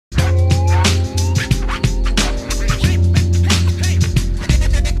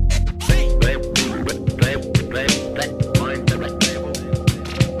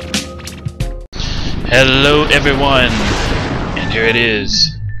Hello everyone, and here it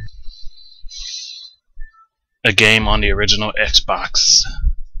is, a game on the original Xbox.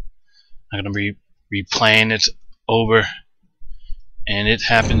 I'm gonna be replaying it over, and it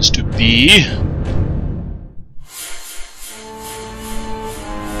happens to be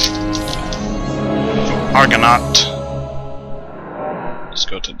Argonaut. Let's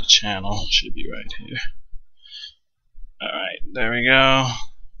go to the channel, should be right here. Alright, there we go.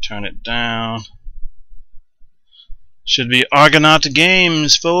 Turn it down. Should be Argonaut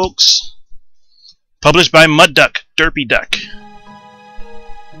Games, folks. Published by Mud Duck, Derpy Duck.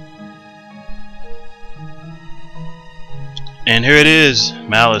 And here it is,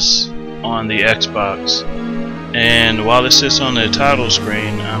 Malice on the Xbox. And while it sits on the title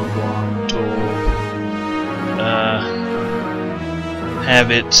screen, I'm going to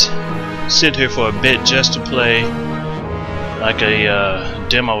have it sit here for a bit just to play like a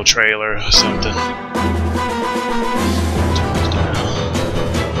demo trailer or something.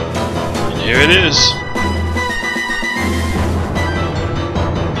 Here it is.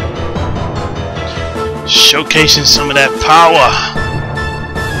 Showcasing some of that power.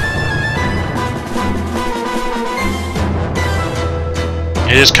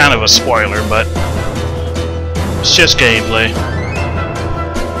 It is kind of a spoiler, but it's just gameplay.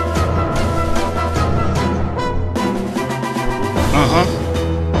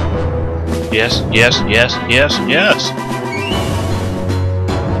 Yes, yes, yes, yes, yes.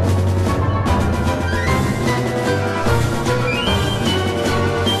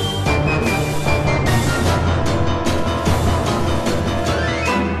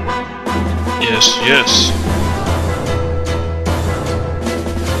 Yes, yes.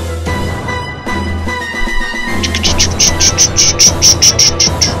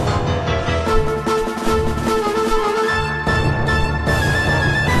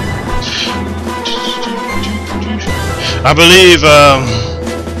 I believe,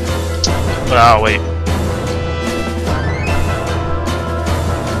 well, wait.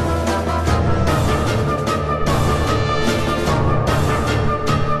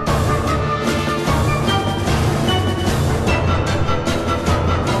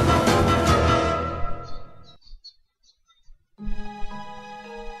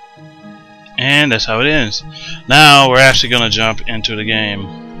 And that's how it ends. Now we're actually going to jump into the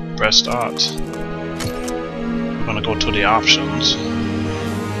game. Press start. I'm going to go to the options.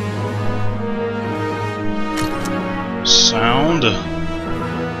 Sound.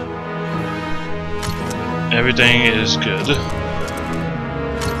 Everything is good.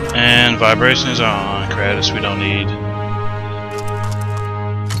 And vibrations are on. Credits we don't need.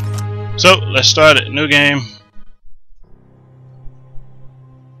 So let's start it. New game.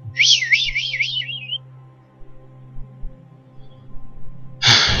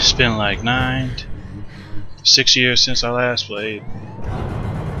 It's been like 6 years since I last played.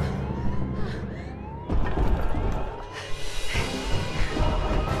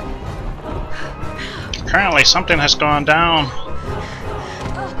 Apparently something has gone down.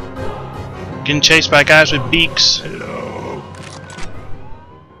 Getting chased by guys with beaks. Hello.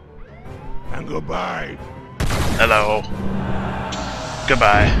 And goodbye. Hello.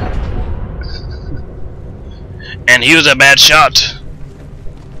 Goodbye. And he was a bad shot.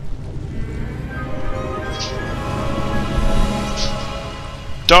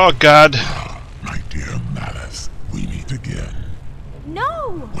 Dog God. My dear Malice, we meet again.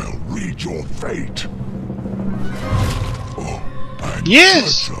 No! Well, read your fate. Oh, I'm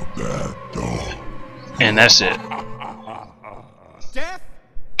yes! such a bad dog. And that's it. Death?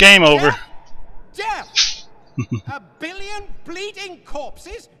 Game over. Death! A billion bleeding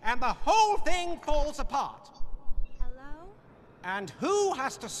corpses and the whole thing falls apart. Hello? And who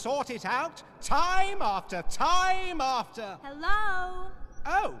has to sort it out time after time after? Hello?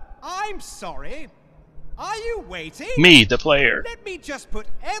 Oh, I'm sorry. Are you waiting? Me, the player. Let me just put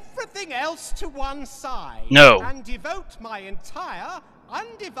everything else to one side. No. And devote my entire,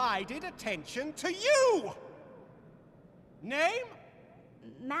 undivided attention to you. Name?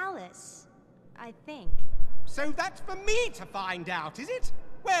 Malice, I think. So that's for me to find out, is it?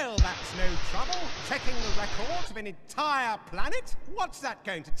 Well, that's no trouble. Checking the records of an entire planet? What's that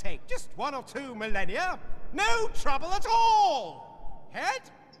going to take? Just 1 or 2 millennia? No trouble at all! Head?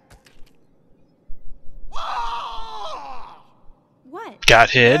 Ah! What? Got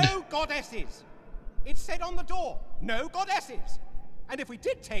head. No goddesses! It said on the door, no goddesses. And if we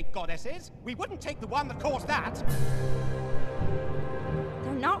did take goddesses, we wouldn't take the one that caused that.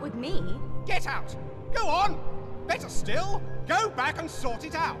 They're not with me. Get out! Go on! Better still, go back and sort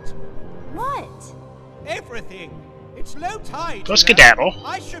it out. What? Everything. It's low tide. Go you know. skedaddle.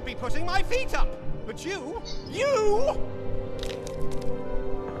 I should be putting my feet up. But you...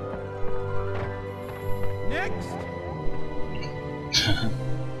 Next.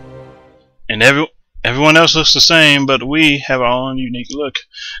 And everyone else looks the same, but we have our own unique look.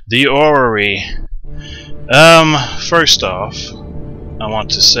 The orrery. First off, I want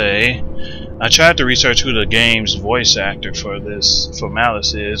to say I tried to research who the game's voice actor for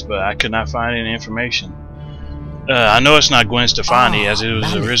Malice is, but I could not find any information. I know it's not Gwen Stefani as it was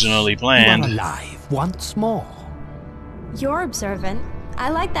Malice, originally planned. You are alive once more. You're observant. I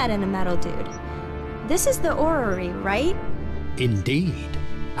like that in a metal dude. This is the orrery, right? Indeed.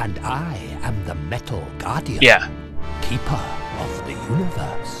 And I am the Metal Guardian. Yeah. Keeper of the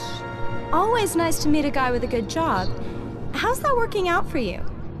universe. Always nice to meet a guy with a good job. How's that working out for you?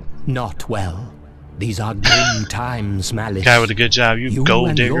 Not well. These are grim times, Malice. Guy with a good job, you gold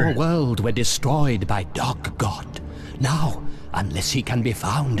and digger. your world were destroyed by Dog God. Now, unless he can be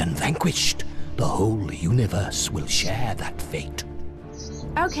found and vanquished, the whole universe will share that fate.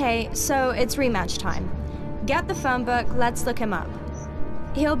 Okay, so it's rematch time. Get the phone book, let's look him up.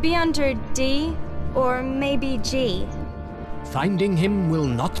 He'll be under D, or maybe G. Finding him will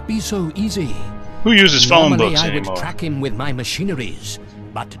not be so easy. Who uses phone Normally books I anymore? would track him with my machineries,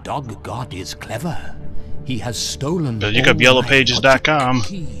 but Dog God is clever. He has stolen But you got all my yellowpages.com. logic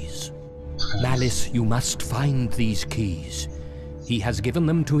keys. Malice, you must find these keys. He has given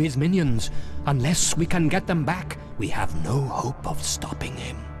them to his minions. Unless we can get them back, we have no hope of stopping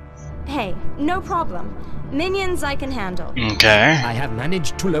him. Hey, no problem. Minions I can handle. Okay. I have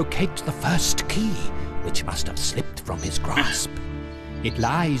managed to locate the first key, which must have slipped from his grasp. It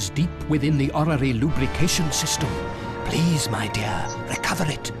lies deep within the orrery lubrication system. Please, my dear, recover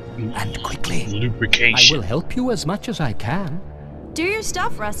it, and quickly. Lubrication. I will help you as much as I can. Do your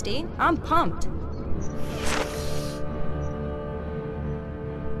stuff, Rusty. I'm pumped.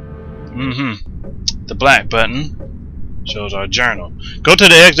 The black button shows our journal. Go to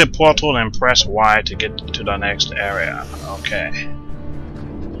the exit portal and press Y to get to the next area. Okay.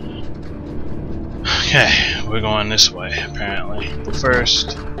 Okay, we're going this way apparently. But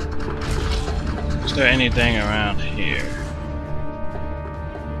first, is there anything around here?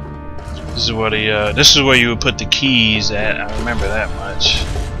 This is where you would put the keys at. I remember that much.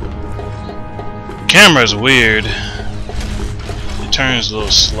 The camera's weird. It turns a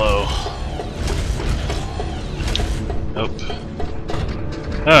little slow. Nope.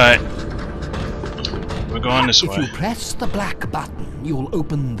 Alright. We're going this way. If you press the black button, you'll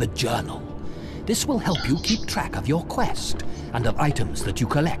open the journal. This will help you keep track of your quest and of items that you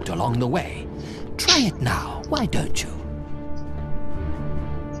collect along the way. Try it now, why don't you?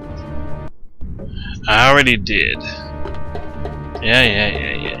 I already did. Yeah.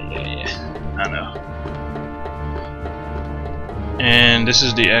 I know. And this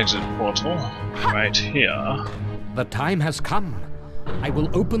is the exit portal right here. The time has come. I will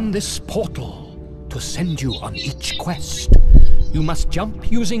open this portal to send you on each quest. You must jump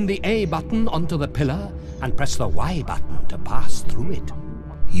using the A button onto the pillar and press the Y button to pass through it.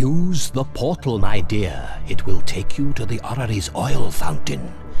 Use the portal, my dear. It will take you to the orrery's oil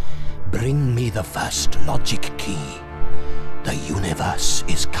fountain. Bring me the first logic key. The universe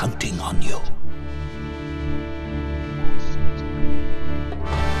is counting on you.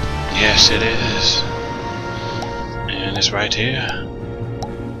 Yes, it is. And it's right here.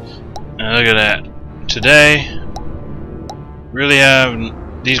 And look at that. Today, really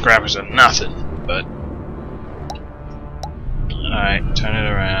these graphics are nothing, but alright, turn it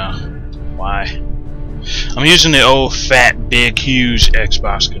around. Why? I'm using the old fat, big, huge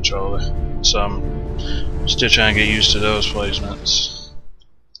Xbox controller, so I'm still trying to get used to those placements.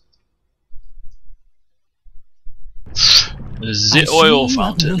 The oil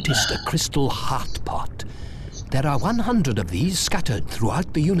fountain. You have noticed a crystal heart pot. There are 100 of these scattered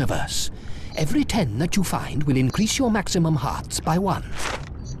throughout the universe. Every 10 that you find will increase your maximum hearts by 1.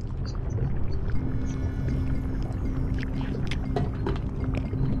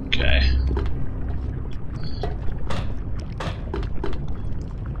 Okay.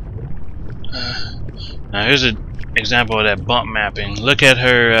 Now here's an example of that bump mapping. Look at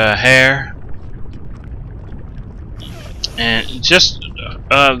her hair. And just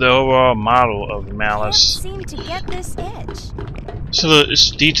the overall model of Malice. Can't seem to get this itch. So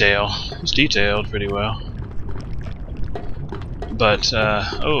it's detailed. It's detailed pretty well. But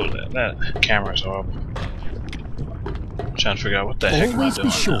oh, that camera's horrible. I'm trying to figure out what the heck am I Always doing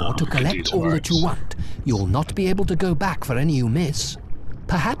be sure now. to collect all that you want. You'll not be able to go back for any you miss.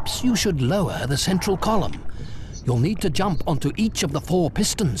 Perhaps you should lower the central column. You'll need to jump onto each of the 4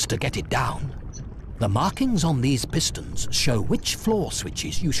 pistons to get it down. The markings on these pistons show which floor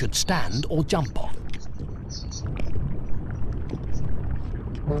switches you should stand or jump on.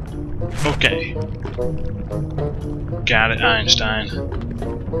 Okay. Got it, Einstein.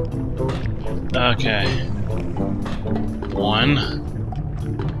 Okay.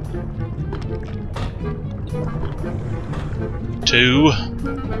 1. 2.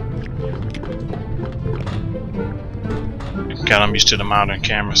 God, I'm used to the modern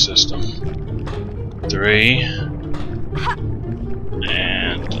camera system. 3.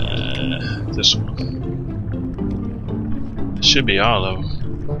 And this one. Should be all of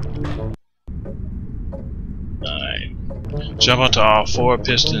them. Alright. Jump onto all 4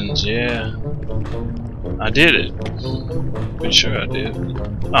 pistons, yeah. I did it. Pretty sure I did.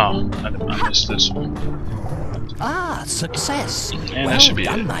 Oh, I missed this one. Ah, success! And well that should be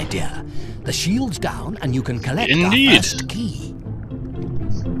done, it. my dear. The shield's down and you can collect Indeed. our first key.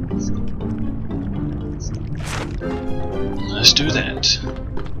 Let's do that.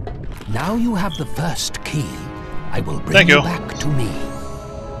 Now you have the first key. I will bring Thank you you. back to me.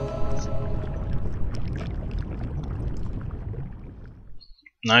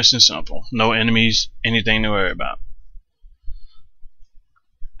 Nice and simple. No enemies, anything to worry about.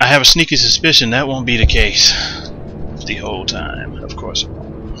 I have a sneaky suspicion that won't be the case the whole time. Of course it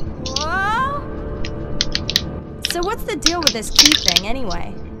won't. Whoa! So what's the deal with this key thing,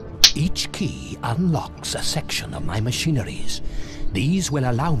 anyway? Each key unlocks a section of my machineries. These will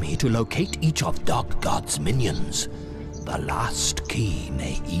allow me to locate each of Dog God's minions. The last key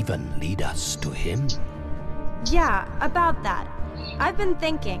may even lead us to him. Yeah, about that. I've been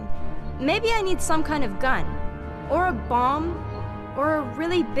thinking, maybe I need some kind of gun, or a bomb, or a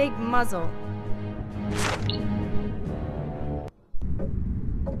really big muzzle.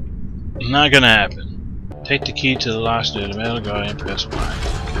 Not gonna happen. Take the key to the lost door, the metal guardian, press Y.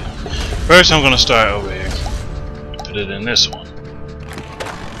 First I'm gonna start over here. Put it in this one.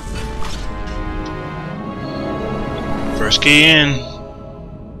 First key in.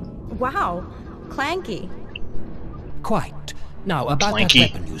 Wow, clanky. Quite. Now, about Clanky.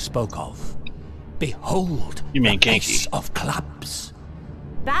 that weapon you spoke of. Behold, You mean the kinky. ace of clubs.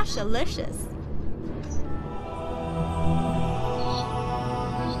 Bashalicious.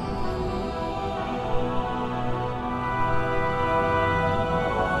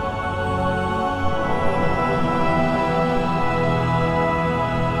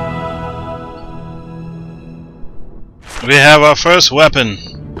 We have our first weapon.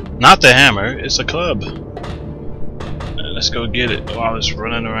 Not the hammer, it's a club. Let's go get it while it's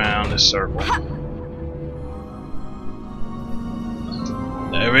running around this circle.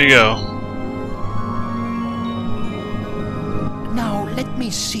 There we go. Now, let me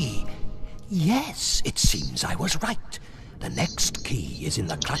see. Yes, it seems I was right. The next key is in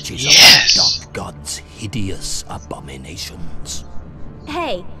the clutches Yes. of Dog God's hideous abominations.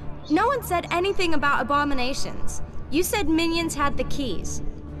 Hey, no one said anything about abominations. You said minions had the keys.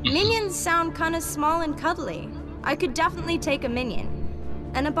 Minions sound kinda small and cuddly. I could definitely take a minion.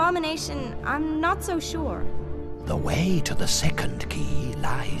 An abomination, I'm not so sure. The way to the second key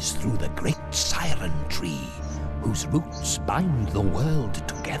lies through the great siren tree, whose roots bind the world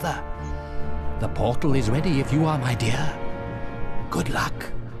together. The portal is ready if you are, my dear. Good luck.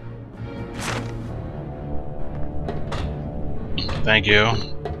 Thank you.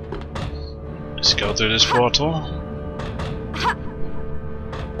 Let's go through this portal.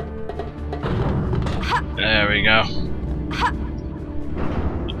 There we go.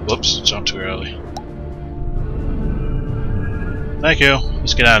 Whoops, jumped too early. Thank you.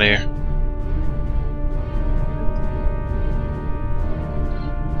 Let's get out of here.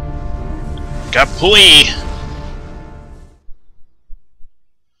 Kapui!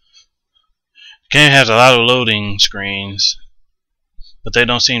 Game has a lot of loading screens, but they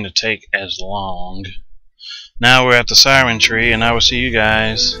don't seem to take as long. Now we're at the siren tree, and I will see you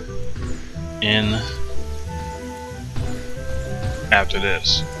guys in after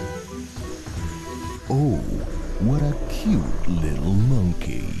this. Oh, what a cute little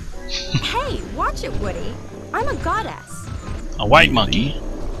monkey. Hey, watch it, Woody. I'm a goddess. A white monkey.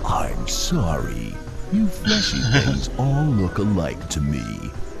 I'm sorry. You fleshy things all look alike to me.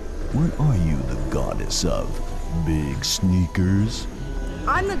 What are you the goddess of? Big sneakers?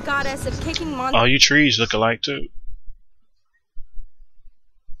 I'm the goddess of kicking monsters. All you trees look alike too.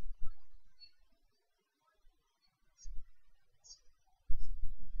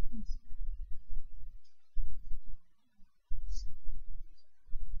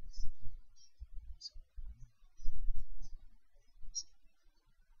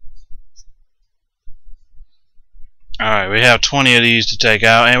 Alright, we have 20 of these to take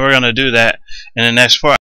out, and we're going to do that in the next part.